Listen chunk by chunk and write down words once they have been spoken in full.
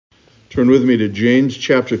Turn with me to James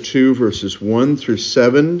chapter 2, verses 1 through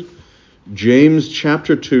 7. James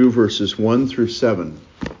chapter 2, verses 1 through 7.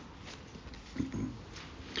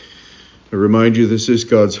 I remind you, this is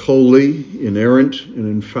God's holy, inerrant, and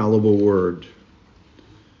infallible word.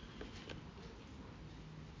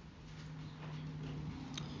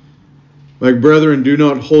 My brethren, do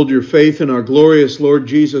not hold your faith in our glorious Lord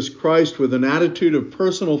Jesus Christ with an attitude of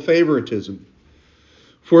personal favoritism.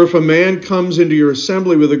 For if a man comes into your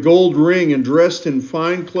assembly with a gold ring and dressed in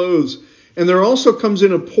fine clothes, and there also comes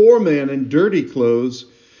in a poor man in dirty clothes,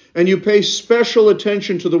 and you pay special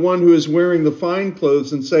attention to the one who is wearing the fine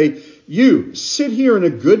clothes and say, "You, sit here in a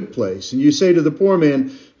good place," and you say to the poor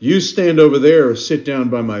man, "You stand over there or sit down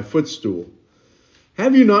by my footstool,"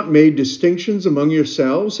 have you not made distinctions among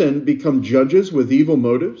yourselves and become judges with evil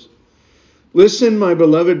motives? Listen, my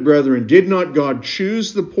beloved brethren, did not God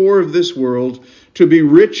choose the poor of this world to be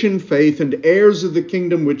rich in faith and heirs of the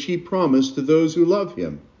kingdom which he promised to those who love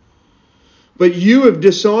him? But you have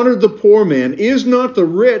dishonored the poor man. Is not the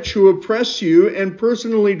rich who oppress you and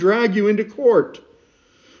personally drag you into court?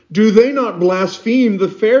 Do they not blaspheme the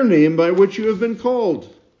fair name by which you have been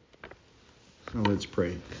called? Now let's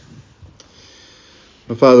pray.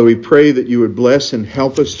 Father, we pray that you would bless and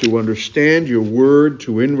help us to understand your word,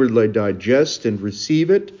 to inwardly digest and receive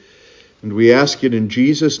it. And we ask it in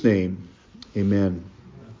Jesus' name. Amen.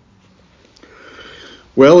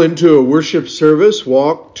 Well, into a worship service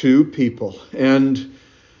walk two people. And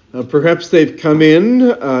perhaps they've come in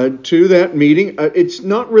to that meeting. It's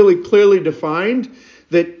not really clearly defined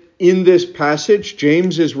that in this passage,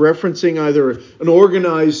 James is referencing either an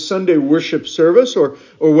organized Sunday worship service or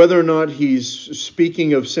whether or not he's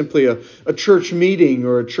speaking of simply a church meeting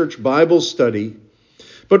or a church Bible study.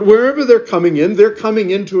 But wherever they're coming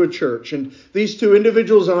into a church. And these two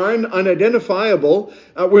individuals are unidentifiable.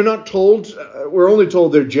 We're not told, we're only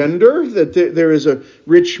told their gender, that there is a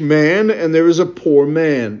rich man and there is a poor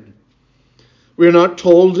man. We're not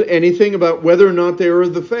told anything about whether or not they are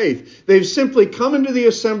of the faith. They've simply come into the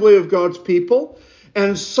assembly of God's people,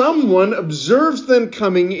 and someone observes them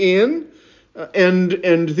coming in,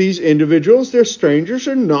 and these individuals, they're strangers,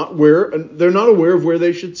 they're not aware of where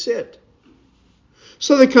they should sit.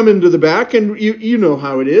 So they come into the back, and you know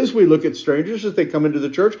how it is. We look at strangers as they come into the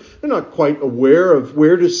church. They're not quite aware of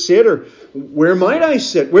where to sit or where might I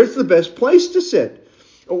sit? Where's the best place to sit?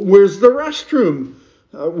 Where's the restroom?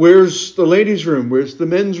 Where's the ladies' room? Where's the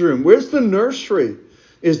men's room? Where's the nursery?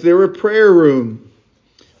 Is there a prayer room?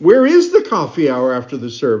 Where is the coffee hour after the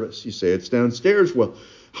service? You say it's downstairs. Well,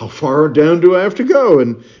 how far down do I have to go?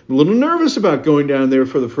 And I'm a little nervous about going down there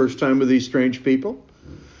for the first time with these strange people.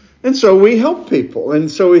 And so we help people.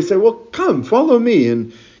 And so we say, well, come, follow me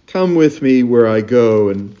and come with me where I go.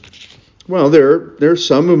 And well, there are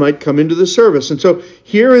some who might come into the service. And so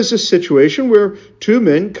here is a situation where two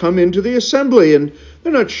men come into the assembly and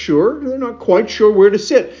they're not quite sure where to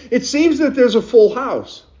sit. It seems that there's a full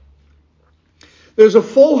house. There's a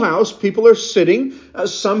full house. People are sitting.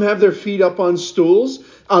 Some have their feet up on stools.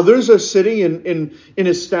 Others are sitting in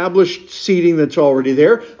established seating that's already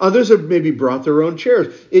there. Others have maybe brought their own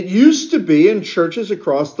chairs. It used to be in churches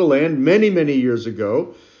across the land many, many years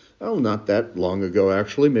ago, well, not that long ago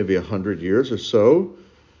actually, maybe 100 years or so,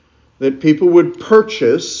 that people would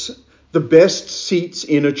purchase the best seats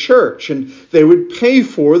in a church, and they would pay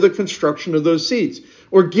for the construction of those seats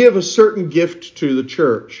or give a certain gift to the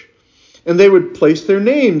church. And they would place their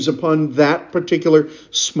names upon that particular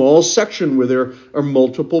small section where there are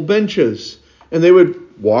multiple benches. And they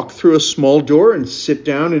would walk through a small door and sit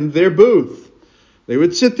down in their booth. They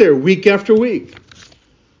would sit there week after week,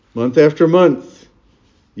 month after month,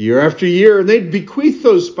 year after year, and they'd bequeath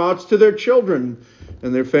those spots to their children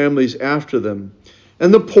and their families after them.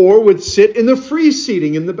 And the poor would sit in the free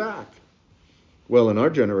seating in the back. Well, in our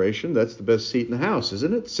generation, that's the best seat in the house,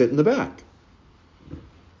 isn't it? Sit in the back.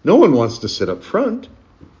 No one wants to sit up front.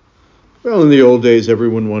 Well, in the old days,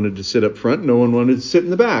 everyone wanted to sit up front. No one wanted to sit in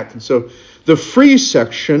the back. And so the free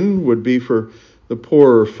section would be for the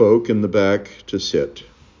poorer folk in the back to sit.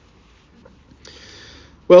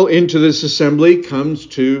 Well, into this assembly come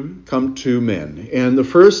two men. And the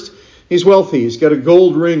first, he's wealthy. He's got a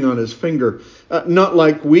gold ring on his finger. Not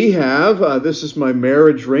like we have. This is my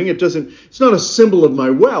marriage ring. It's not a symbol of my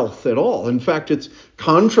wealth at all. In fact, it's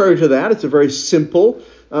contrary to that. It's a very simple,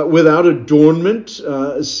 without adornment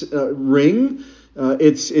ring.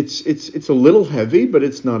 It's a little heavy, but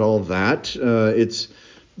it's not all that. It's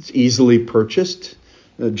easily purchased,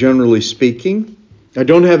 generally speaking. I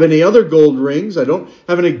don't have any other gold rings. I don't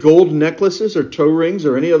have any gold necklaces or toe rings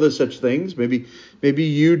or any other such things. Maybe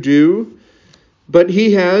you do. But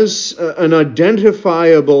he has an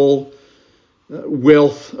identifiable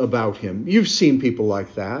wealth about him. You've seen people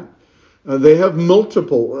like that. They have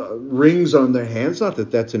multiple rings on their hands. Not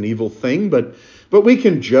that that's an evil thing, but we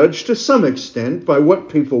can judge to some extent by what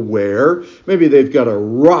people wear. Maybe they've got a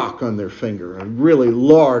rock on their finger, a really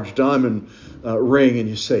large diamond ring, and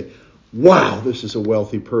you say, wow, this is a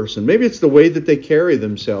wealthy person. Maybe it's the way that they carry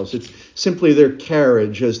themselves. It's simply their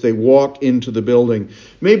carriage as they walk into the building.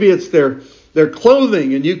 Maybe it's their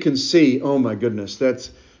clothing, and you can see, oh my goodness,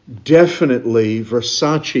 that's definitely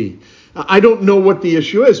Versace. I don't know what the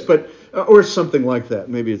issue is, but or something like that.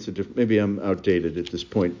 Maybe maybe I'm outdated at this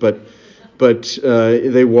point, but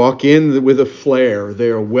they walk in with a flair. They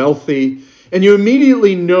are wealthy, and you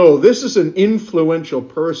immediately know this is an influential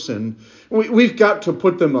person. We've got to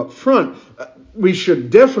put them up front. We should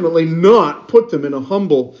definitely not put them in a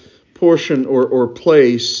humble portion or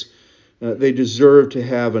place. They deserve to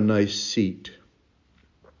have a nice seat.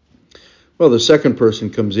 Well, the second person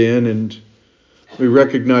comes in, and we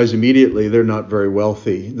recognize immediately they're not very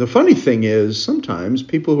wealthy. The funny thing is, sometimes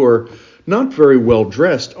people who are not very well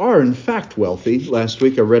dressed are in fact wealthy. Last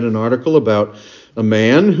week I read an article about a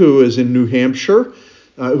man who is in New Hampshire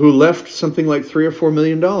who left something like $3 or $4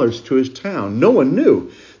 million to his town. No one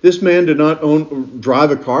knew. This man did not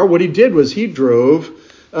drive a car. What he did was he drove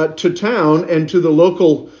to town and to the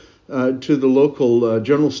local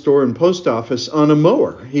general store and post office on a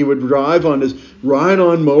mower. He would drive on his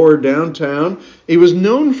ride-on mower downtown. He was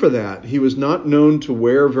known for that. He was not known to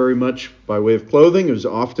wear very much by way of clothing. It was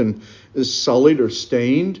often sullied or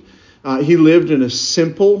stained. He lived in a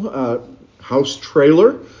simple house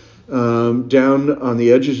trailer down on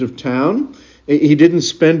the edges of town. He didn't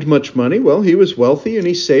spend much money. Well, he was wealthy, and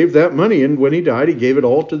he saved that money, and when he died, he gave it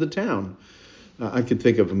all to the town. I could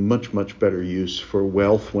think of a much, much better use for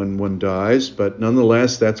wealth when one dies, but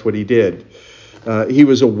nonetheless, that's what he did. He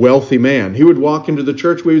was a wealthy man. He would walk into the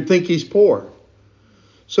church, we would think he's poor.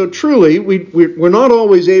 So truly, we're not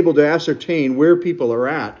always able to ascertain where people are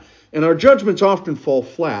at, and our judgments often fall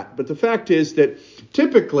flat. But the fact is that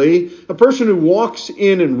typically, a person who walks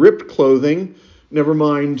in ripped clothing, never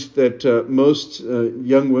mind that most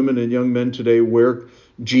young women and young men today wear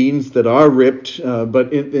jeans that are ripped,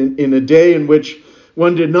 but in a day in which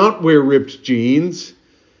one did not wear ripped jeans,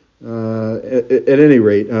 at any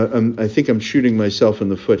rate, I think I'm shooting myself in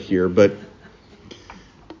the foot here, but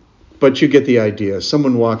you get the idea.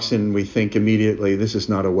 Someone walks in and we think immediately, this is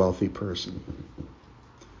not a wealthy person.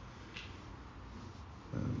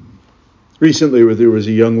 Recently, there was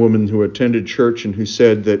a young woman who attended church and who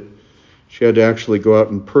said that she had to actually go out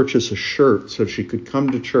and purchase a shirt so she could come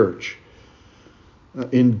to church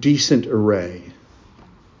in decent array.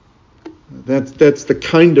 That's the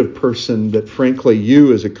kind of person that, frankly,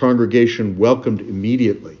 you as a congregation welcomed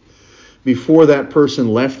immediately. Before that person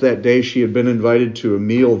left that day, she had been invited to a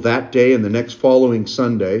meal that day and the next following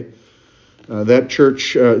Sunday.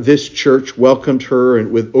 This church welcomed her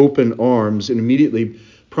with open arms and immediately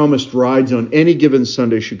promised rides on any given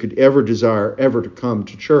Sunday she could ever desire ever to come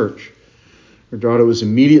to church. Her daughter was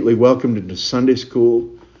immediately welcomed into Sunday school.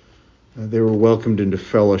 They were welcomed into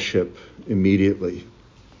fellowship immediately.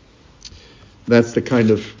 That's the kind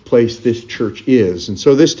of place this church is. And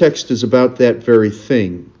so this text is about that very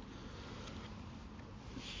thing.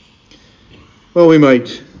 Well, we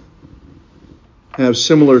might have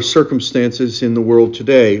similar circumstances in the world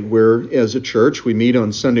today where, as a church, we meet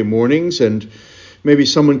on Sunday mornings and maybe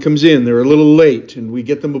someone comes in, they're a little late, and we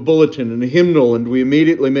get them a bulletin and a hymnal, and we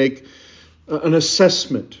immediately make an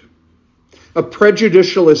assessment, a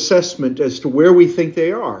prejudicial assessment as to where we think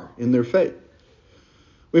they are in their faith.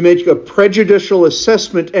 We make a prejudicial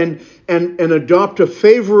assessment and adopt a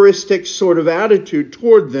favoristic sort of attitude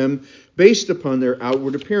toward them based upon their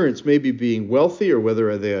outward appearance, maybe being wealthy or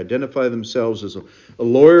whether they identify themselves as a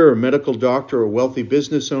lawyer or a medical doctor or a wealthy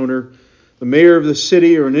business owner, the mayor of the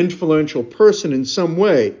city or an influential person in some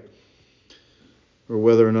way, or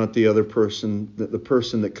whether or not the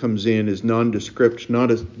person that comes in is nondescript,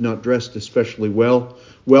 not dressed especially well,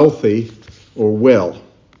 wealthy, or well.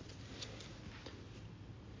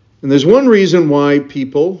 And there's one reason why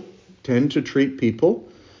people tend to treat people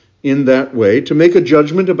in that way, to make a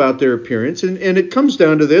judgment about their appearance, and it comes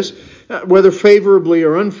down to this, whether favorably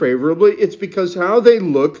or unfavorably, it's because how they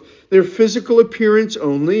look, their physical appearance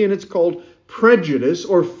only, and it's called prejudice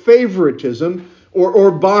or favoritism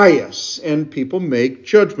or bias, and people make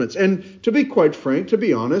judgments. And to be quite frank, to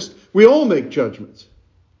be honest, we all make judgments.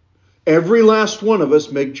 Every last one of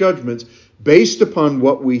us make judgments based upon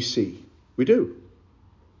what we see. We do.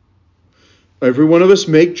 Every one of us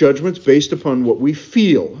make judgments based upon what we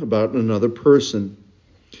feel about another person.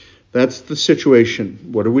 That's the situation.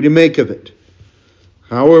 What are we to make of it?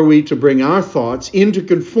 How are we to bring our thoughts into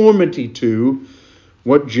conformity to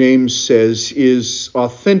what James says is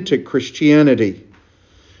authentic Christianity?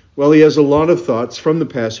 Well, he has a lot of thoughts from the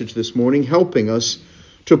passage this morning helping us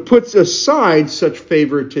to put aside such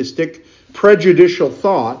favoritistic, prejudicial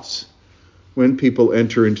thoughts when people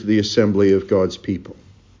enter into the assembly of God's people.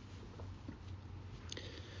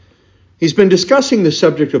 He's been discussing the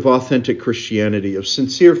subject of authentic Christianity, of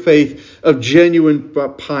sincere faith, of genuine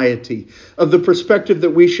piety, of the perspective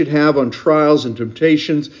that we should have on trials and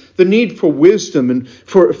temptations, the need for wisdom and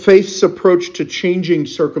for faith's approach to changing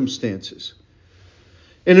circumstances.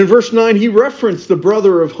 And in verse 9, he referenced the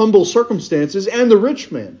brother of humble circumstances and the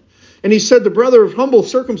rich man. And he said the brother of humble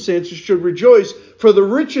circumstances should rejoice for the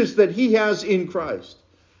riches that he has in Christ.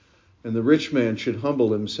 And the rich man should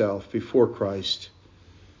humble himself before Christ,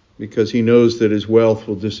 because he knows that his wealth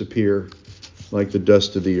will disappear like the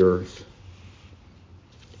dust of the earth.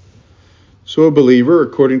 So a believer,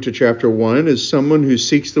 according to chapter 1, is someone who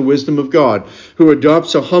seeks the wisdom of God, who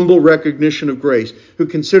adopts a humble recognition of grace, who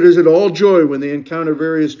considers it all joy when they encounter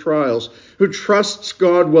various trials, who trusts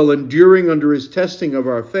God while enduring under his testing of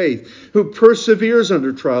our faith, who perseveres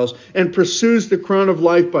under trials and pursues the crown of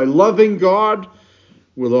life by loving God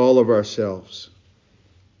with all of ourselves.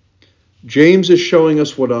 James is showing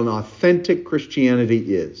us what an authentic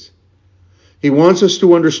Christianity is. He wants us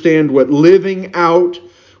to understand what living out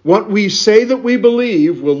what we say that we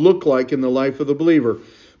believe will look like in the life of the believer.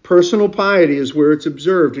 Personal piety is where it's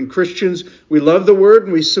observed. And Christians, we love the word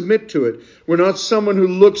and we submit to it. We're not someone who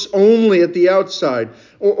looks only at the outside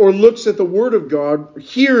or looks at the word of God,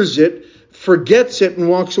 hears it, forgets it, and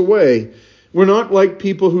walks away. We're not like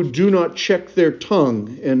people who do not check their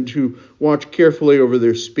tongue and who watch carefully over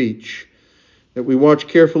their speech. That we watch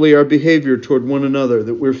carefully our behavior toward one another.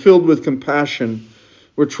 That we're filled with compassion.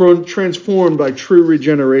 We're transformed by true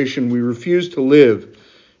regeneration. We refuse to live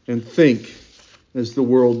and think as the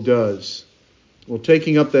world does. Well,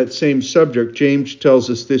 taking up that same subject, James tells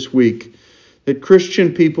us this week that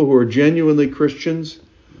Christian people who are genuinely Christians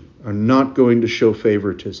are not going to show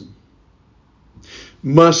favoritism.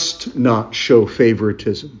 Must not show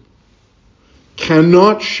favoritism.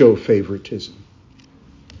 Cannot show favoritism.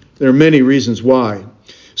 There are many reasons why.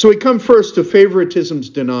 So we come first to favoritism's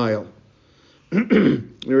denial.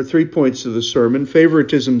 There are 3 points to the sermon: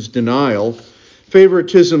 favoritism's denial,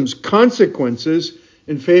 favoritism's consequences,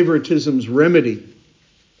 and favoritism's remedy.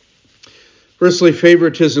 Firstly,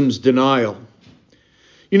 favoritism's denial.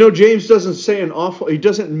 You know, James he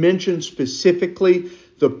doesn't mention specifically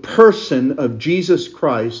the person of Jesus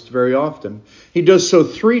Christ very often. He does so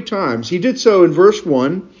 3 times. He did so in verse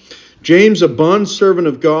 1, James, a bondservant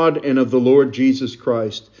of God and of the Lord Jesus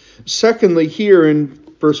Christ. Secondly, here in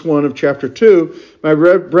verse 1 of chapter 2, my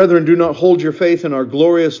brethren, do not hold your faith in our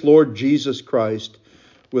glorious Lord Jesus Christ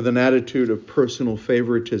with an attitude of personal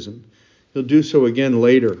favoritism. He'll do so again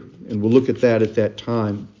later, and we'll look at that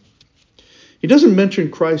time. He doesn't mention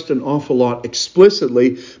Christ an awful lot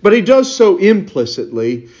explicitly, but he does so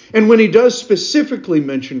implicitly. And when he does specifically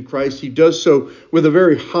mention Christ, he does so with a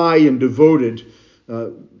very high and devoted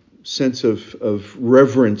sense of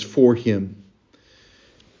reverence for him.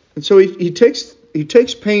 And so he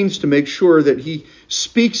takes pains to make sure that he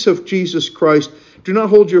speaks of Jesus Christ. Do not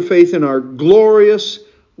hold your faith in our glorious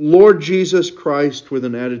Lord Jesus Christ with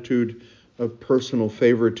an attitude of personal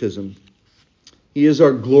favoritism. He is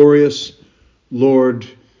our glorious Lord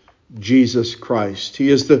Jesus Christ. He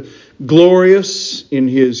is the glorious in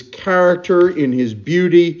his character, in his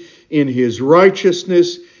beauty, in his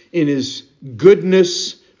righteousness, in his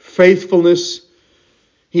goodness, faithfulness.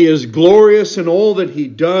 He is glorious in all that he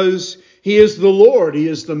does. He is the Lord. He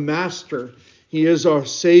is the Master. He is our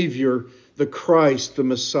Savior, the Christ, the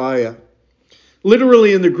Messiah.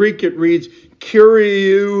 Literally in the Greek it reads,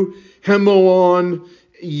 Kyriou hemoon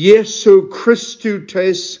Jesu Christou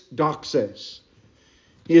tes doxes.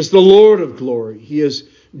 He is the Lord of glory. He is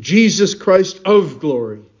Jesus Christ of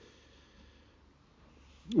glory.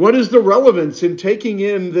 What is the relevance in taking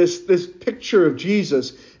in this picture of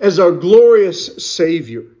Jesus as our glorious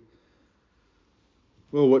Savior?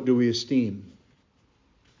 Well, what do we esteem?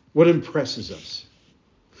 What impresses us?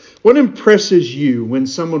 What impresses you when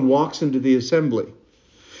someone walks into the assembly?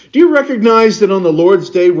 Do you recognize that on the Lord's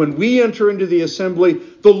Day, when we enter into the assembly,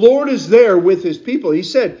 the Lord is there with his people? He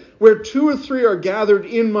said, where 2 or 3 are gathered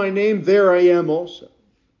in my name, there I am also.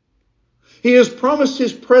 He has promised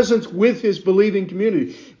his presence with his believing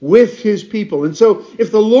community, with his people. And so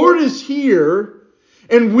if the Lord is here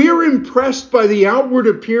and we're impressed by the outward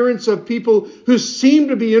appearance of people who seem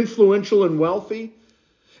to be influential and wealthy,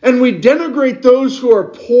 and we denigrate those who are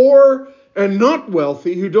poor and not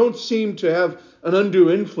wealthy, who don't seem to have an undue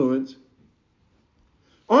influence,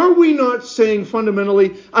 are we not saying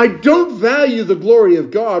fundamentally, I don't value the glory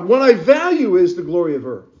of God. What I value is the glory of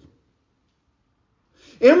earth?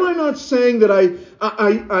 Am I not saying that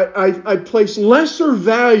I place lesser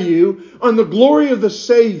value on the glory of the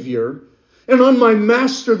Savior and on my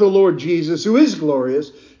Master, the Lord Jesus, who is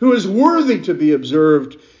glorious, who is worthy to be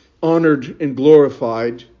observed, honored, and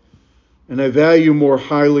glorified, and I value more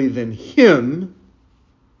highly than Him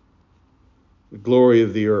the glory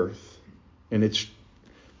of the earth and its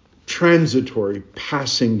transitory,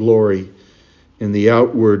 passing glory in the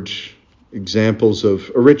outward examples of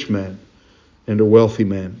a rich man and a wealthy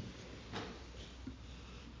man?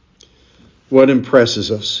 What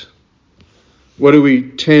impresses us? What do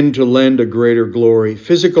we tend to lend a greater glory?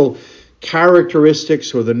 Physical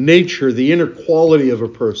characteristics or the nature, the inner quality of a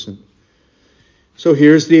person? So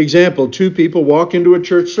here's the example. Two people walk into a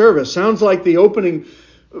church service. Sounds like the opening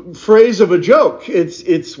phrase of a joke.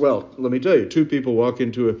 Well, let me tell you, two people walk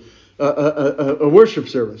into a worship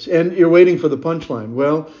service and you're waiting for the punchline.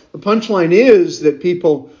 Well, the punchline is that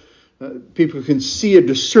people can see a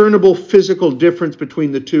discernible physical difference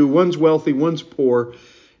between the two. One's wealthy, one's poor,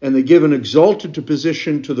 and they give an exalted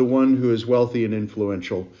position to the one who is wealthy and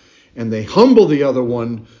influential. And they humble the other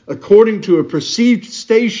one according to a perceived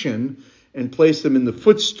station and place them in the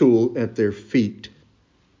footstool at their feet.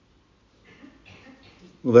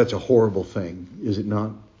 Well, that's a horrible thing, is it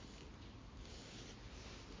not?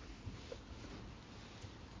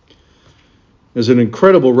 There's an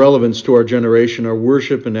incredible relevance to our generation, our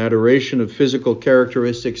worship and adoration of physical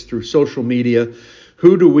characteristics through social media.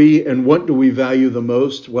 Who do we and what do we value the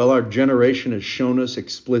most? Well, our generation has shown us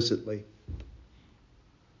explicitly.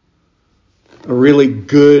 A really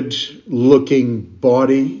good-looking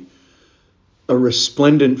body, a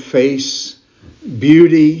resplendent face,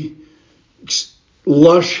 beauty,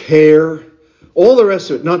 lush hair, all the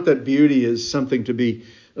rest of it. Not that beauty is something to be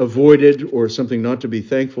avoided or something not to be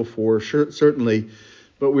thankful for, certainly,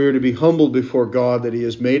 but we are to be humbled before God that He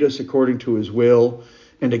has made us according to His will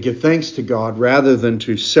and to give thanks to God rather than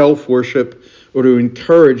to self-worship or to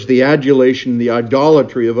encourage the adulation, the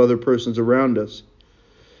idolatry of other persons around us.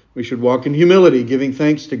 We should walk in humility, giving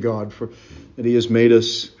thanks to God for that He has made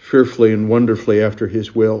us fearfully and wonderfully after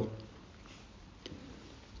His will.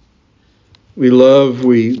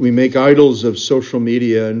 We make idols of social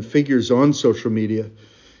media and figures on social media.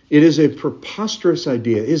 It is a preposterous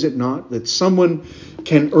idea, is it not, that someone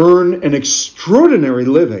can earn an extraordinary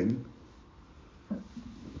living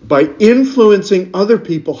by influencing other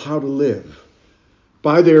people how to live,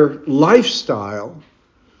 by their lifestyle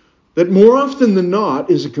that more often than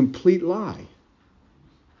not is a complete lie.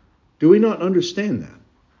 Do we not understand that?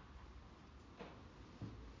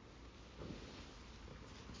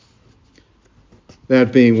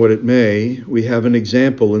 That being what it may, we have an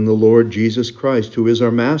example in the Lord Jesus Christ, who is our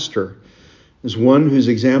Master, as one whose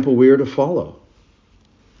example we are to follow.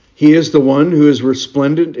 He is the one who is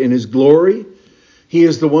resplendent in His glory. He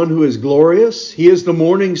is the one who is glorious. He is the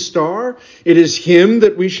morning star. It is Him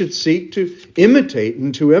that we should seek to imitate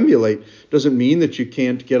and to emulate. Doesn't mean that you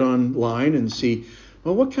can't get online and see,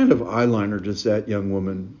 well, what kind of eyeliner does that young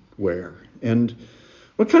woman wear? And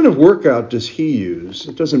what kind of workout does he use?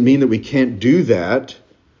 It doesn't mean that we can't do that,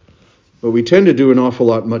 but we tend to do an awful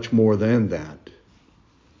lot much more than that.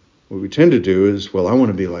 What we tend to do is, well, I want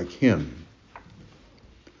to be like him.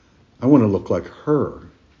 I want to look like her.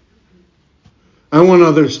 I want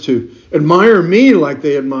others to admire me like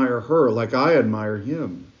they admire her, like I admire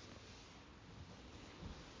him.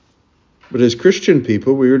 But as Christian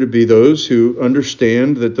people, we are to be those who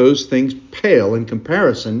understand that those things pale in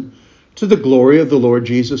comparison to the glory of the Lord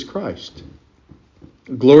Jesus Christ,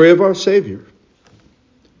 the glory of our Savior.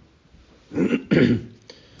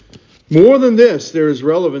 More than this, there is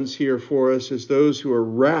relevance here for us as those who are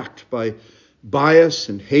racked by bias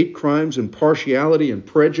and hate crimes and partiality and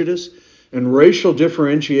prejudice and racial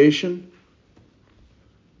differentiation.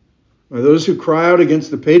 Are those who cry out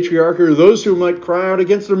against the patriarchy or those who might cry out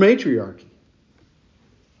against the matriarchy?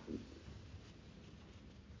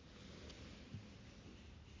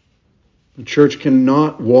 The church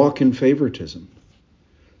cannot walk in favoritism.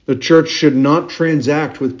 The church should not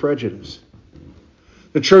transact with prejudice.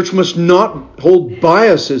 The church must not hold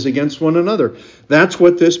biases against one another. That's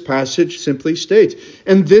what this passage simply states.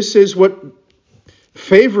 And this is what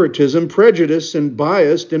favoritism, prejudice, and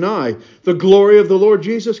bias deny: the glory of the Lord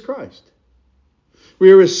Jesus Christ.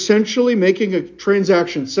 We are essentially making a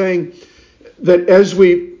transaction saying that as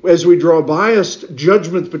we draw biased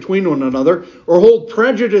judgments between one another, or hold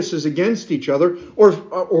prejudices against each other, or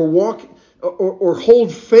walk or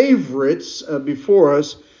hold favorites before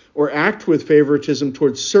us or act with favoritism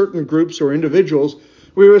towards certain groups or individuals,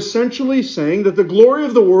 we're essentially saying that the glory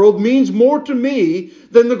of the world means more to me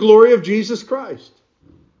than the glory of Jesus Christ.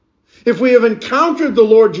 If we have encountered the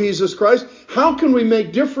Lord Jesus Christ, how can we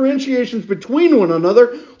make differentiations between one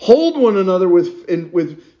another, hold one another with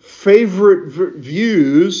favorite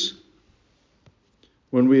views,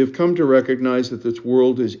 when we have come to recognize that this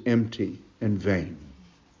world is empty and vain?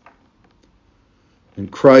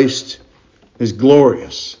 And Christ is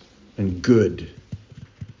glorious and good,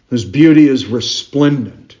 whose beauty is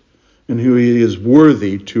resplendent, and who He is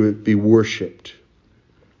worthy to be worshipped.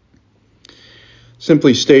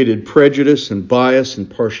 Simply stated, prejudice and bias and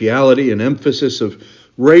partiality and emphasis of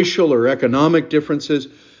racial or economic differences,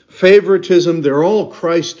 favoritism, they're all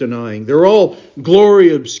Christ-denying. They're all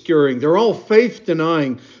glory-obscuring. They're all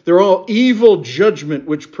faith-denying. They're all evil judgment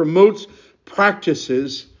which promotes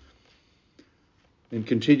practices and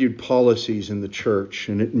continued policies in the church,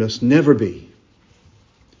 and it must never be.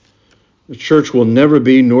 The church will never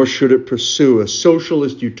be, nor should it pursue, a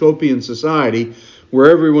socialist utopian society where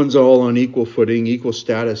everyone's all on equal footing, equal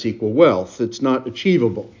status, equal wealth. It's not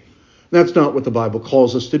achievable. That's not what the Bible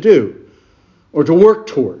calls us to do or to work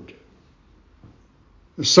toward.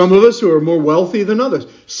 Some of us who are more wealthy than others.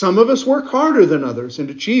 Some of us work harder than others and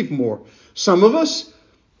achieve more. Some of us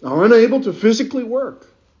are unable to physically work.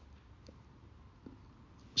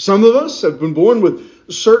 Some of us have been born with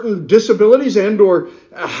certain disabilities and or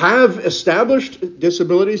have established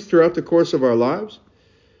disabilities throughout the course of our lives.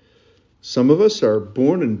 Some of us are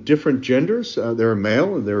born in different genders. They're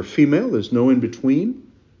male and they're female. There's no in between.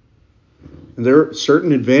 And there are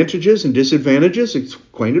certain advantages and disadvantages. It's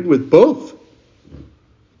acquainted with both.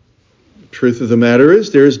 The truth of the matter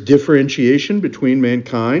is there is differentiation between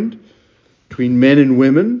mankind, between men and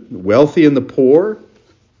women, the wealthy and the poor.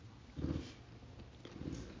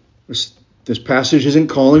 This passage isn't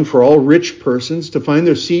calling for all rich persons to find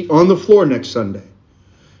their seat on the floor next Sunday,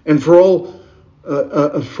 and for all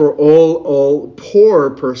poor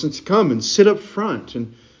persons to come and sit up front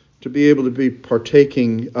and to be able to be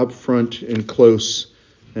partaking up front and close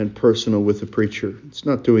and personal with the preacher. It's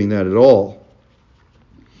not doing that at all.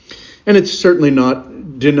 And it's certainly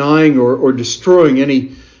not denying or destroying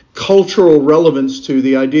any cultural relevance to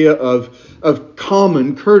the idea of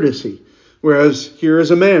common courtesy. Whereas here is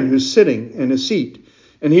a man who's sitting in a seat,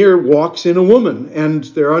 and here walks in a woman, and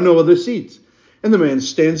there are no other seats. And the man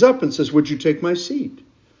stands up and says, "Would you take my seat?"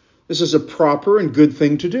 This is a proper and good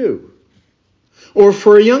thing to do. Or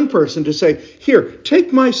for a young person to say, "Here,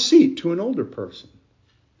 take my seat," to an older person.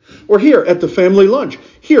 Or here at the family lunch,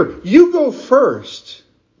 "Here, you go first."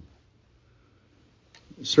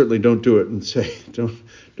 Certainly don't do it and say,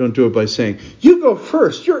 don't do it by saying, "You go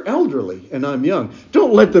first, you're elderly and I'm young."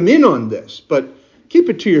 Don't let them in on this, but keep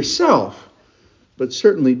it to yourself. But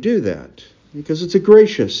certainly do that, because it's a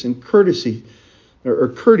gracious and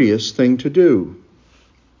courteous thing to do.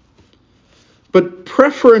 But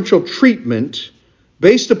preferential treatment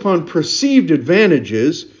based upon perceived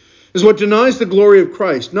advantages is what denies the glory of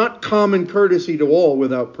Christ, not common courtesy to all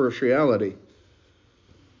without partiality.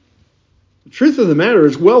 The truth of the matter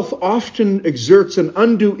is wealth often exerts an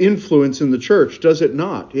undue influence in the church, does it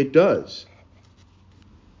not? It does.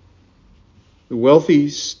 The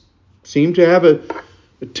wealthy seem to have a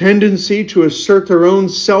tendency to assert their own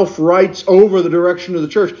self-rights over the direction of the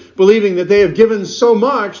church, believing that they have given so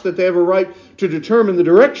much that they have a right to determine the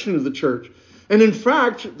direction of the church. And in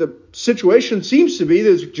fact, the situation seems to be,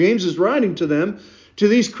 as James is writing to them, to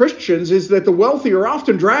these Christians, is that the wealthy are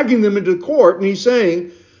often dragging them into court, and he's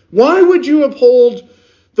saying, why would you uphold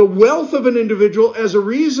the wealth of an individual as a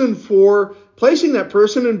reason for placing that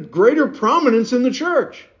person in greater prominence in the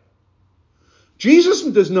church? Jesus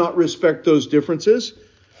does not respect those differences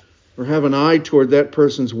or have an eye toward that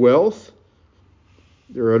person's wealth.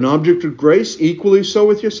 They're an object of grace, equally so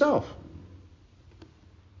with yourself.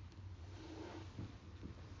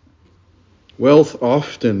 Wealth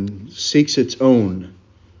often seeks its own.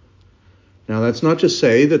 Now, that's not to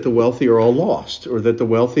say that the wealthy are all lost or that the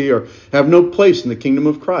wealthy have no place in the kingdom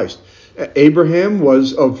of Christ. Abraham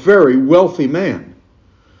was a very wealthy man.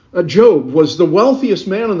 Job was the wealthiest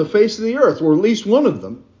man on the face of the earth, or at least one of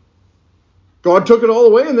them. God took it all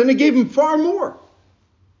away, and then he gave him far more.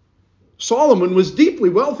 Solomon was deeply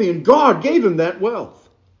wealthy, and God gave him that wealth.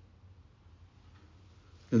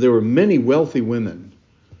 And there were many wealthy women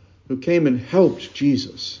who came and helped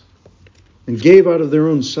Jesus and gave out of their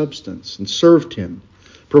own substance and served him,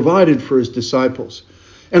 provided for his disciples,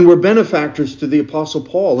 and were benefactors to the Apostle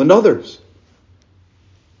Paul and others.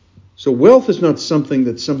 So wealth is not something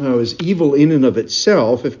that somehow is evil in and of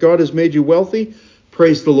itself. If God has made you wealthy,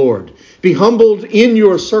 praise the Lord. Be humbled in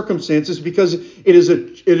your circumstances, because it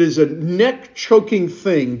is a neck-choking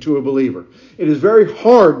thing to a believer. It is very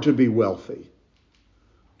hard to be wealthy.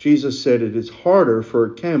 Jesus said it is harder for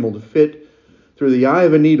a camel to fit through the eye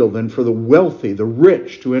of a needle than for the wealthy, the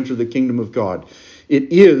rich, to enter the kingdom of God.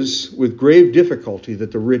 It is with grave difficulty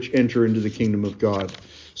that the rich enter into the kingdom of God.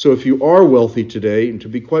 So if you are wealthy today, and to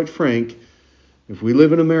be quite frank, if we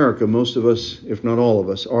live in America, most of us, if not all of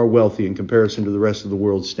us, are wealthy in comparison to the rest of the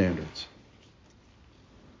world's standards.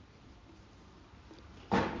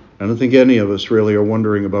 I don't think any of us really are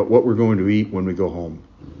wondering about what we're going to eat when we go home.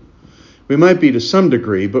 We might be to some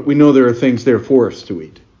degree, but we know there are things there for us to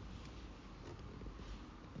eat.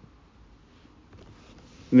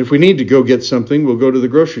 And if we need to go get something, we'll go to the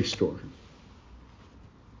grocery store,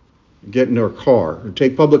 get in our car, or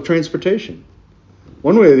take public transportation.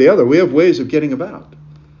 One way or the other, we have ways of getting about.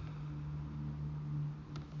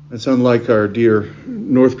 That's unlike our dear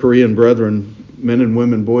North Korean brethren, men and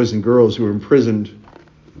women, boys and girls who are imprisoned,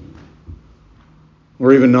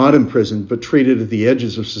 or even not imprisoned, but treated at the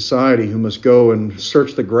edges of society, who must go and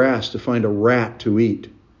search the grass to find a rat to eat.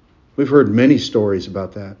 We've heard many stories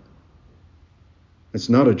about that. It's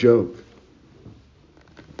not a joke.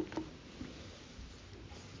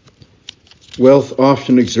 Wealth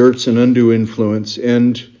often exerts an undue influence,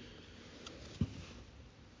 and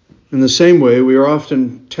in the same way, we are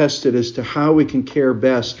often tested as to how we can care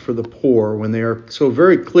best for the poor when they are so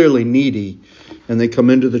very clearly needy and they come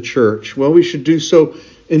into the church. Well, we should do so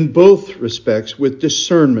in both respects with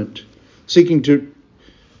discernment, seeking to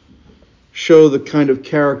show the kind of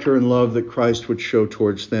character and love that Christ would show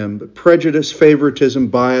towards them. But prejudice, favoritism,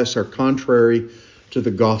 bias are contrary to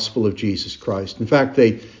the gospel of Jesus Christ. In fact,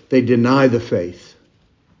 they deny the faith.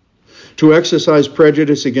 To exercise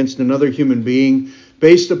prejudice against another human being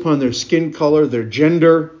based upon their skin color, their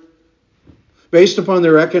gender, based upon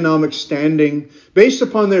their economic standing, based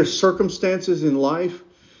upon their circumstances in life,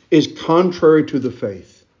 is contrary to the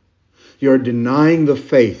faith. You are denying the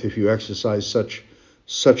faith if you exercise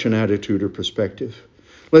such an attitude or perspective.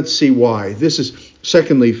 Let's see why. This is,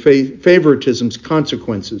 secondly, favoritism's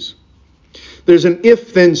consequences. There's an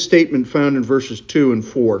if-then statement found in verses 2 and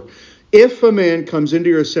 4. If a man comes into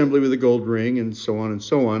your assembly with a gold ring, and so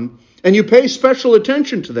on, and you pay special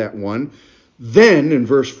attention to that one, then, in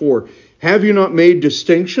verse 4, have you not made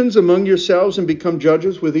distinctions among yourselves and become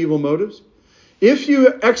judges with evil motives? If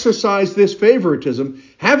you exercise this favoritism,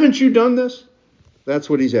 haven't you done this? That's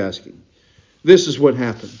what he's asking. This is what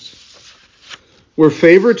happens. Where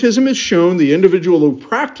favoritism is shown, the individual who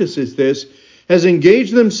practices this has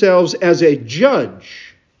engaged themselves as a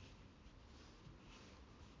judge,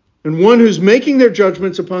 and one who's making their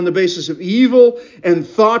judgments upon the basis of evil and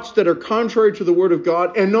thoughts that are contrary to the Word of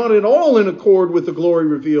God and not at all in accord with the glory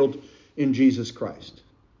revealed in Jesus Christ.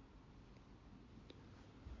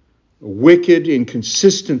 A wicked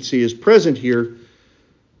inconsistency is present here.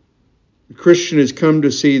 The Christian has come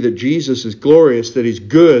to see that Jesus is glorious, that he's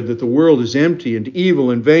good, that the world is empty and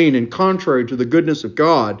evil and vain and contrary to the goodness of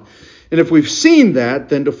God. And if we've seen that,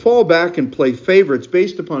 then to fall back and play favorites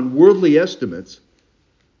based upon worldly estimates,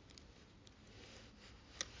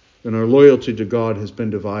 then our loyalty to God has been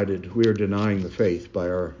divided. We are denying the faith by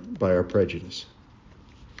our prejudice.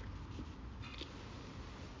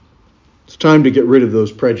 It's time to get rid of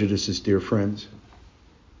those prejudices, dear friends.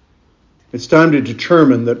 It's time to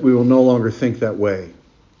determine that we will no longer think that way.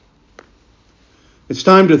 It's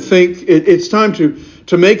time to think, it's time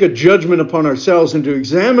to make a judgment upon ourselves and to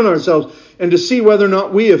examine ourselves and to see whether or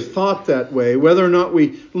not we have thought that way, whether or not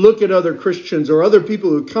we look at other Christians or other people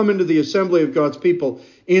who come into the assembly of God's people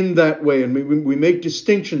in that way. And we make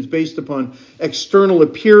distinctions based upon external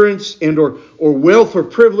appearance and or wealth or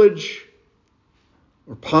privilege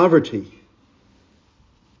or poverty.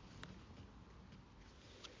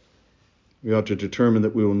 We ought to determine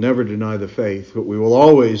that we will never deny the faith, but we will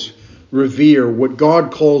always revere what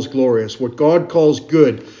God calls glorious, what God calls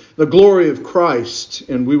good, the glory of Christ,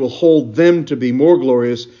 and we will hold them to be more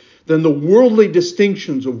glorious than the worldly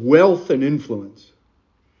distinctions of wealth and influence.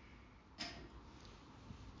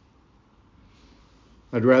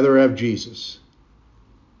 I'd rather have Jesus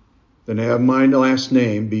than have my last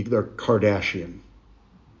name be the Kardashian.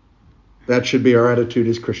 That should be our attitude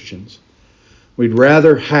as Christians. We'd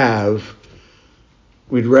rather have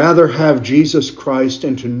Jesus Christ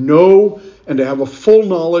and to know and to have a full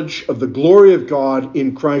knowledge of the glory of God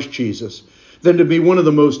in Christ Jesus than to be one of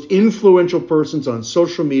the most influential persons on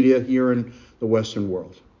social media here in the Western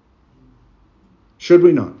world. Should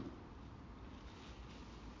we not?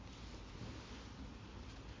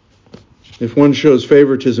 If one shows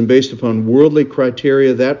favoritism based upon worldly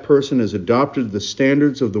criteria, that person has adopted the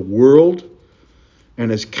standards of the world and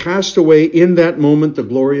has cast away in that moment the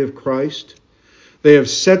glory of Christ. They have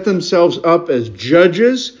set themselves up as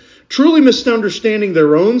judges, truly misunderstanding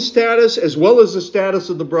their own status as well as the status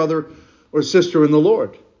of the brother or sister in the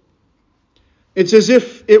Lord. It's as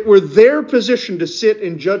if it were their position to sit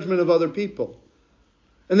in judgment of other people.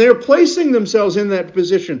 And they are placing themselves in that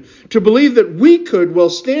position to believe that we could, while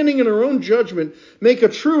standing in our own judgment, make a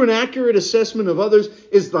true and accurate assessment of others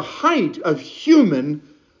is the height of human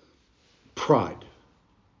pride,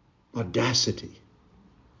 audacity.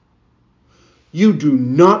 You do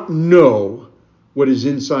not know what is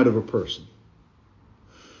inside of a person.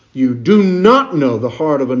 You do not know the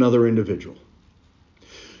heart of another individual.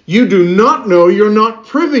 You do not know, you're not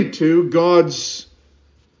privy to God's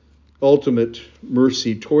ultimate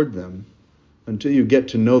mercy toward them until you get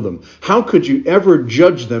to know them. How could you ever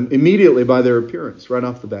judge them immediately by their appearance, right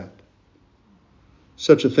off the bat?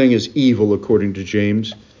 Such a thing is evil, according to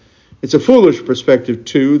James. It's a foolish perspective,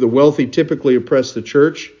 too. The wealthy typically oppress the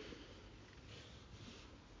church.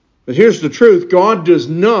 But here's the truth. God does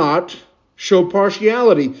not show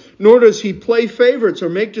partiality, nor does he play favorites or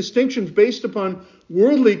make distinctions based upon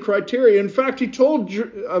worldly criteria. In fact, he told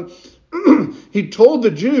the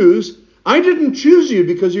Jews, I didn't choose you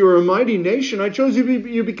because you were a mighty nation. I chose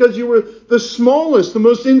you because you were the smallest, the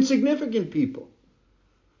most insignificant people,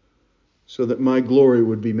 so that my glory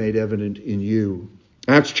would be made evident in you.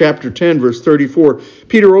 Acts chapter 10, verse 34,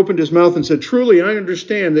 Peter opened his mouth and said, truly, I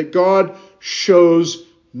understand that God shows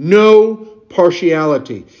no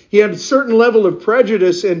partiality. He had a certain level of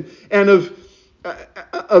prejudice and of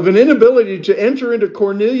an inability to enter into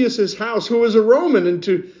Cornelius' house, who was a Roman, and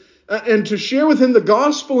to share with him the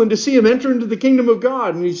gospel and to see him enter into the kingdom of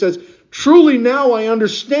God. And he says, truly now I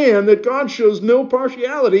understand that God shows no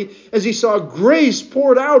partiality as he saw grace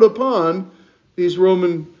poured out upon these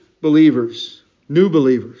Roman believers, new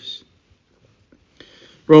believers.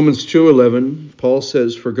 Romans 2:11, Paul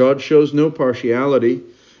says, for God shows no partiality.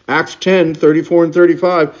 Acts 10, 34 and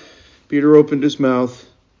 35, Peter opened his mouth,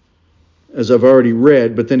 as I've already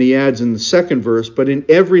read, but then he adds in the second verse, but in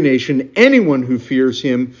every nation, anyone who fears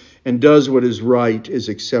him and does what is right is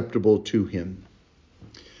acceptable to him.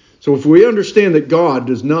 So if we understand that God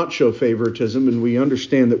does not show favoritism, and we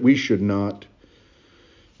understand that we should not,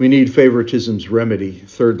 we need favoritism's remedy.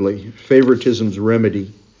 Thirdly, favoritism's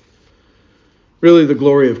remedy. Really, the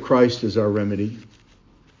glory of Christ is our remedy.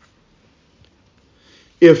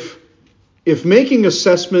 If making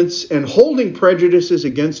assessments and holding prejudices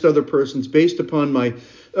against other persons based upon my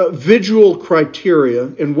visual criteria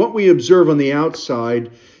and what we observe on the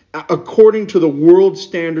outside, according to the world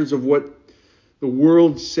standards of what the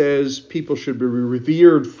world says people should be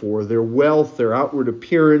revered for, their wealth, their outward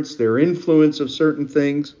appearance, their influence of certain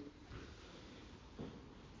things,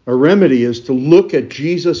 our remedy is to look at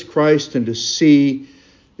Jesus Christ and to see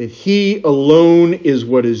that he alone is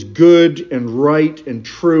what is good and right and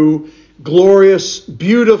true, glorious,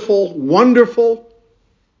 beautiful, wonderful.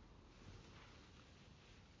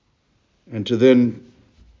 And to then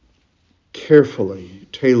carefully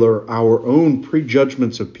tailor our own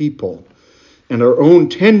prejudgments of people and our own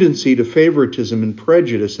tendency to favoritism and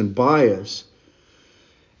prejudice and bias,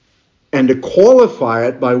 and to qualify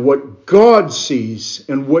it by what God sees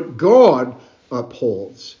and what God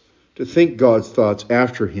upholds, to think God's thoughts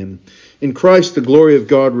after him. In Christ, the glory of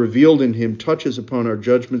God revealed in him touches upon our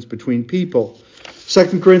judgments between people.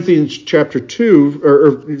 2 Corinthians chapter 2,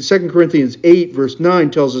 or 2 Corinthians 8, verse 9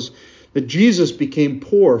 tells us that Jesus became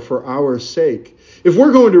poor for our sake. If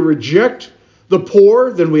we're going to reject the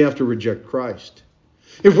poor, then we have to reject Christ.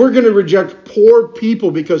 If we're going to reject poor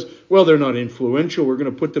people because, well, they're not influential, we're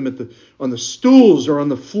going to put them on the stools or on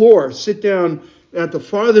the floor, sit down at the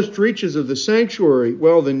farthest reaches of the sanctuary,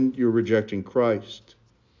 well, then you're rejecting Christ.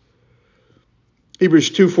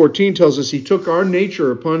 Hebrews 2:14 tells us he took our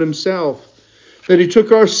nature upon himself, that he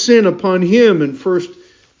took our sin upon him in 1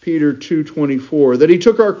 Peter 2:24, that he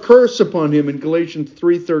took our curse upon him in Galatians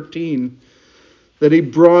 3:13, that he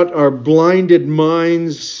brought our blinded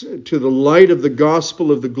minds to the light of the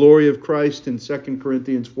gospel of the glory of Christ in 2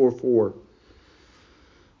 Corinthians 4:4.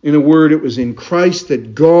 In a word, it was in Christ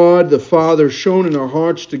that God the Father shone in our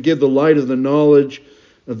hearts to give the light of the knowledge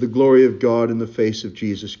of the glory of God in the face of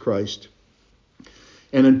Jesus Christ.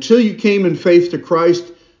 And until you came in faith to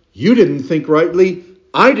Christ, you didn't think rightly,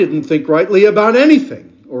 I didn't think rightly about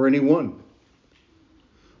anything or anyone.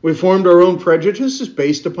 We formed our own prejudices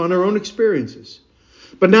based upon our own experiences.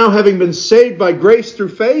 But now, having been saved by grace through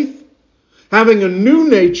faith, having a new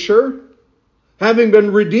nature, having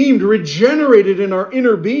been redeemed, regenerated in our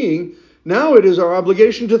inner being, Now it is our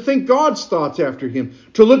obligation to think God's thoughts after Him,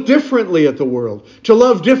 to look differently at the world, to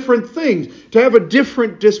love different things, to have a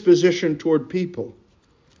different disposition toward people.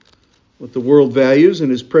 What the world values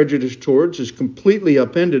and is prejudiced towards is completely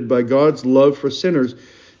upended by God's love for sinners.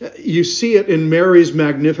 You see it in Mary's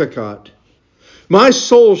Magnificat. My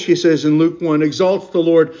soul, she says in Luke 1, exalts the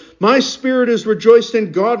Lord. My spirit is rejoiced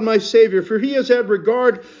in God my Savior, for He has had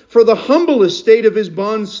regard for the humble estate of His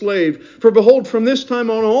bondslave. For behold, from this time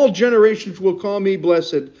on all generations will call me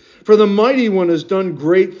blessed. For the Mighty One has done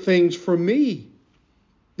great things for me.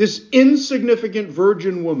 This insignificant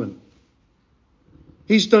virgin woman.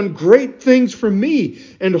 He's done great things for me,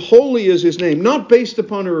 and holy is His name, not based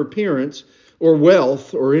upon her appearance or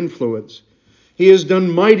wealth or influence. He has done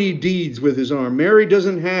mighty deeds with His arm. Mary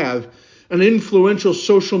doesn't have an influential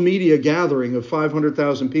social media gathering of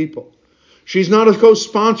 500,000 people. She's not a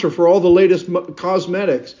co-sponsor for all the latest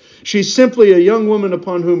cosmetics. She's simply a young woman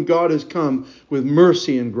upon whom God has come with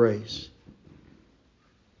mercy and grace.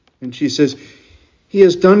 And she says, He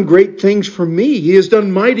has done great things for me. He has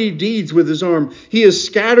done mighty deeds with His arm. He has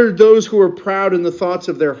scattered those who are proud in the thoughts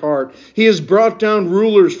of their heart. He has brought down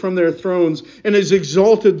rulers from their thrones and has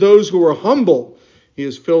exalted those who are humble. He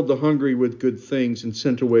has filled the hungry with good things and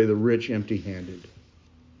sent away the rich empty-handed.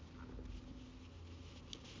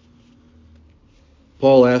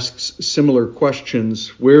 Paul asks similar questions.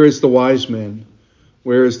 Where is the wise man?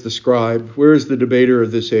 Where is the scribe? Where is the debater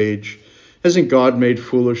of this age? Hasn't God made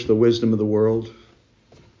foolish the wisdom of the world?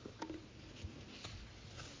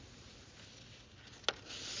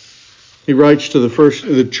 He writes to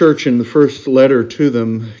the church in the first letter to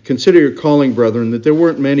them, consider your calling, brethren, that there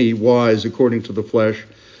weren't many wise according to the flesh,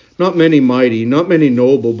 not many mighty, not many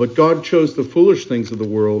noble, but God chose the foolish things of the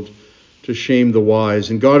world to shame the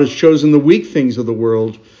wise. And God has chosen the weak things of the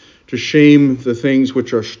world to shame the things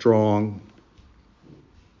which are strong.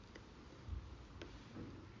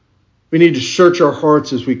 We need to search our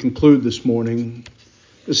hearts as we conclude this morning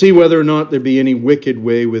to see whether or not there be any wicked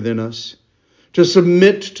way within us. To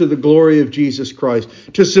submit to the glory of Jesus Christ,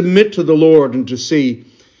 to submit to the Lord, and to see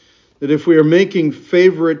that if we are making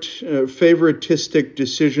favoritistic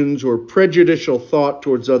decisions or prejudicial thought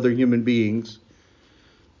towards other human beings,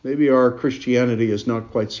 maybe our Christianity is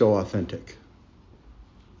not quite so authentic.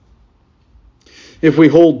 If we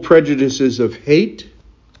hold prejudices of hate,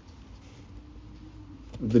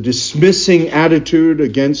 the dismissing attitude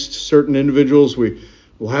against certain individuals, we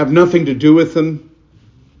will have nothing to do with them.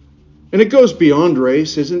 And it goes beyond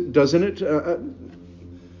race, doesn't it?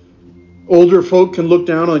 Older folk can look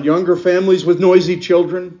down on younger families with noisy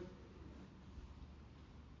children.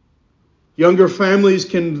 Younger families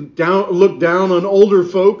can look down on older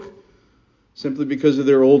folk simply because of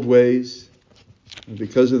their old ways, and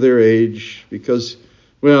because of their age, because,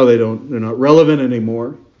 well, they're not relevant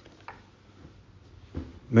anymore.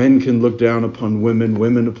 Men can look down upon women,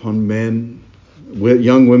 women upon men.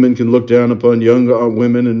 Young women can look down upon young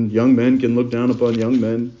women, and young men can look down upon young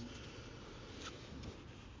men.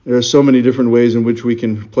 There are so many different ways in which we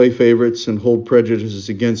can play favorites and hold prejudices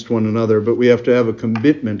against one another, but we have to have a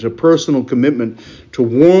commitment, a personal commitment, to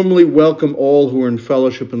warmly welcome all who are in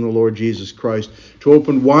fellowship in the Lord Jesus Christ, to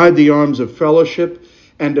open wide the arms of fellowship,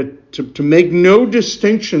 and to make no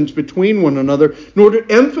distinctions between one another, nor to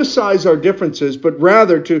emphasize our differences, but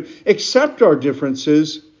rather to accept our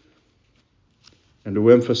differences and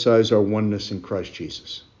to emphasize our oneness in Christ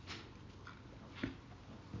Jesus.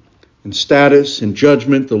 In status, in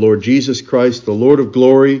judgment, the Lord Jesus Christ, the Lord of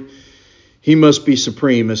glory, He must be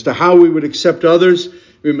supreme. As to how we would accept others,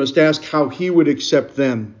 we must ask how He would accept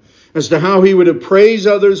them. As to how He would appraise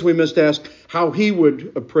others, we must ask how He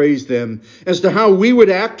would appraise them. As to how we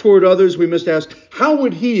would act toward others, we must ask how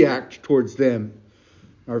would He act towards them.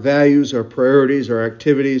 Our values, our priorities, our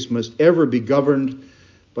activities must ever be governed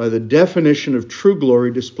by the definition of true glory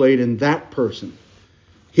displayed in that person,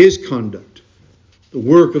 His conduct, the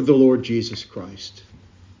work of the Lord Jesus Christ.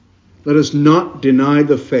 Let us not deny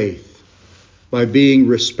the faith by being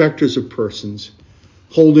respecters of persons,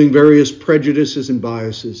 holding various prejudices and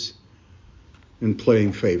biases, and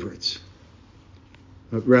playing favorites.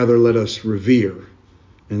 But rather let us revere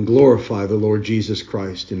and glorify the Lord Jesus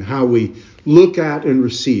Christ in how we look at and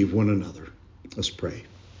receive one another. Let's pray.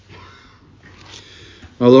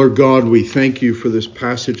 Our Lord God, we thank You for this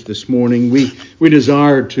passage this morning. We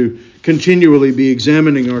desire to continually be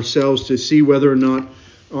examining ourselves to see whether or not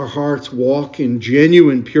our hearts walk in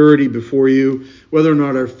genuine purity before You, whether or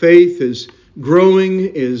not our faith is growing,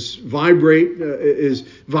 is vibrant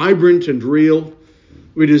and real.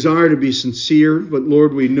 We desire to be sincere, but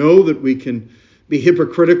Lord, we know that we can be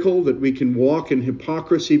hypocritical, that we can walk in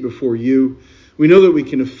hypocrisy before You. We know that we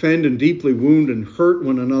can offend and deeply wound and hurt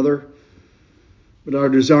one another, but our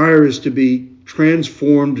desire is to be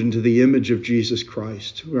transformed into the image of Jesus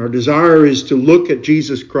Christ. Our desire is to look at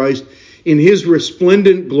Jesus Christ in his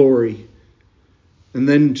resplendent glory, and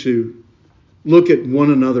then to look at one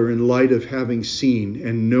another in light of having seen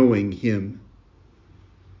and knowing him.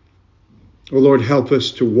 Oh Lord, help us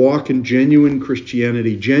to walk in genuine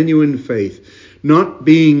Christianity, genuine faith, not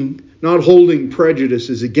holding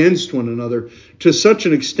prejudices against one another to such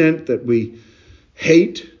an extent that we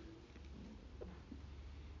hate,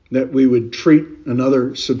 that we would treat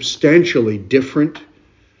another substantially different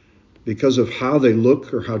because of how they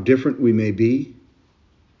look or how different we may be.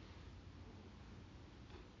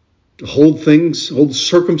 To hold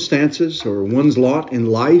circumstances or one's lot in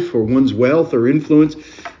life or one's wealth or influence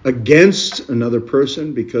against another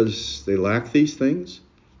person because they lack these things.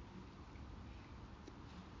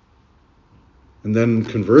 And then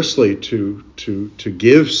conversely, to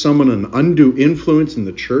give someone an undue influence in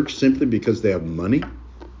the church simply because they have money.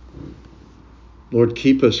 Lord,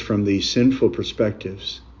 keep us from these sinful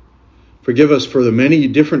perspectives. Forgive us for the many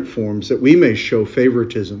different forms that we may show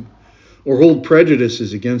favoritism or hold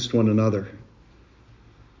prejudices against one another.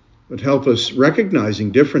 But help us,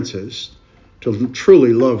 recognizing differences, to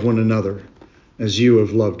truly love one another as you have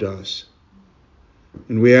loved us.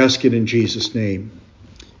 And we ask it in Jesus' name.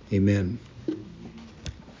 Amen.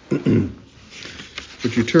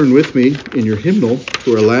 Would you turn with me in your hymnal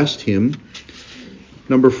to our last hymn,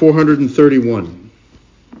 number 431.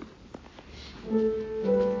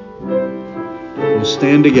 We'll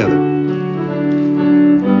stand together.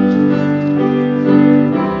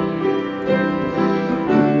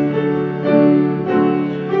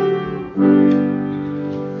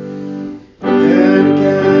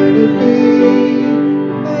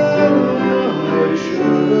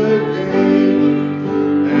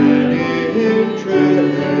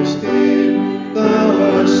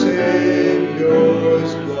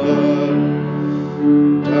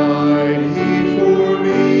 Died he for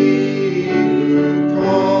me who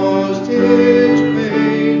caused him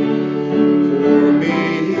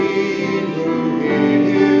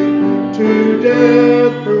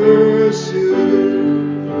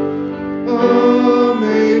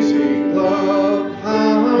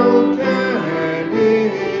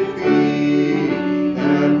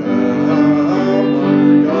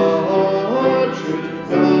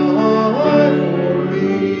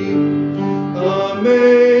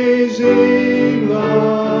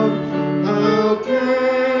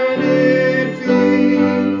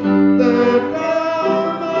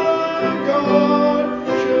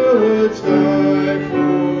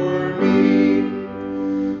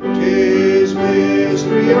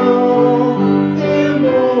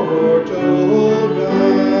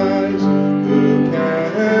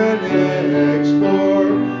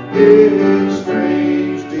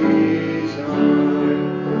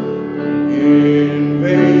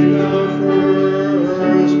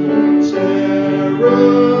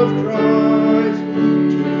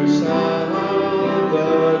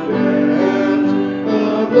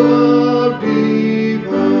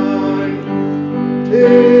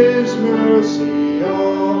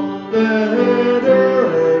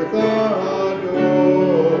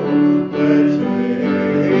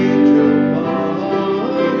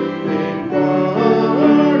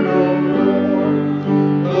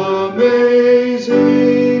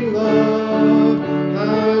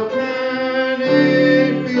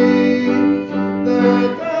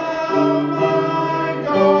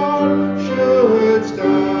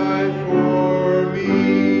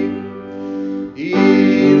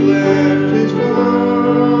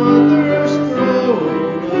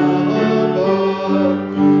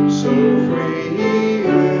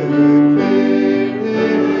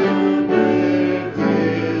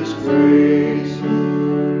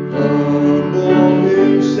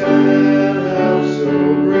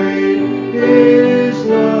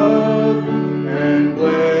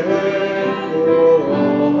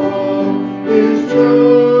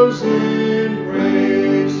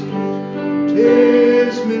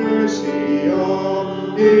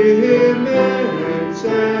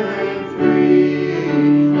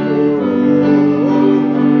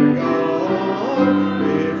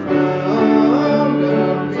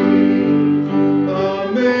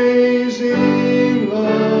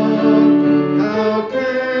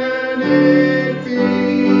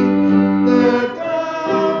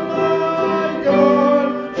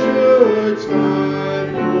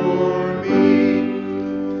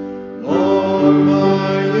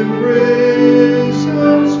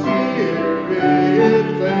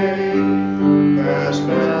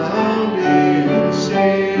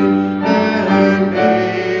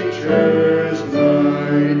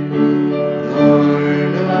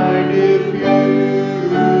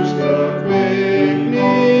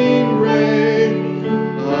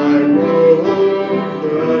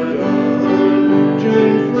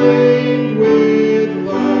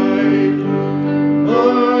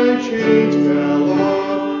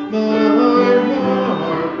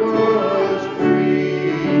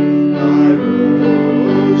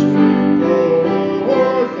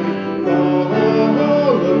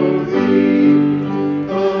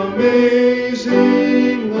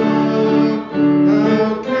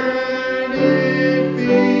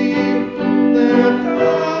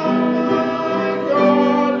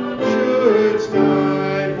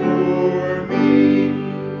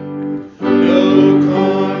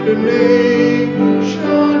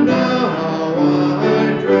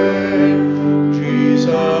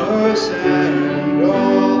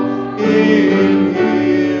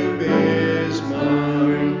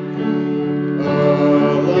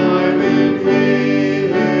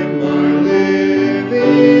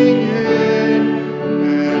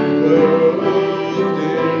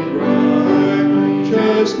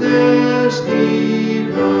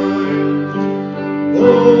divine.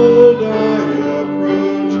 Bold I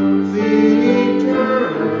approach the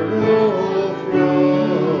eternal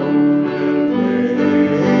throne, and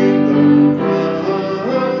claim the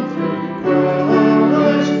crown through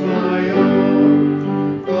Christ my own.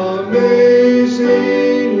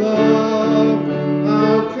 Amazing love,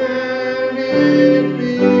 how can it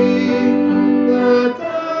be that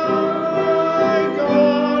thy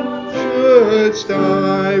God shouldst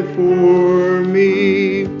die for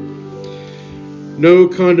me? No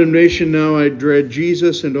condemnation now I dread.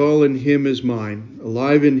 Jesus and all in him is mine.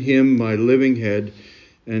 Alive in him, my living head,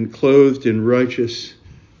 and clothed in righteousness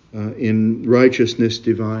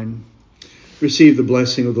divine. Receive the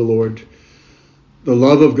blessing of the Lord. The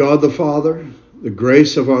love of God the Father, the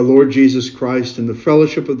grace of our Lord Jesus Christ, and the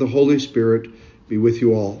fellowship of the Holy Spirit be with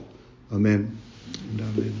you all. Amen and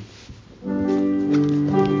amen.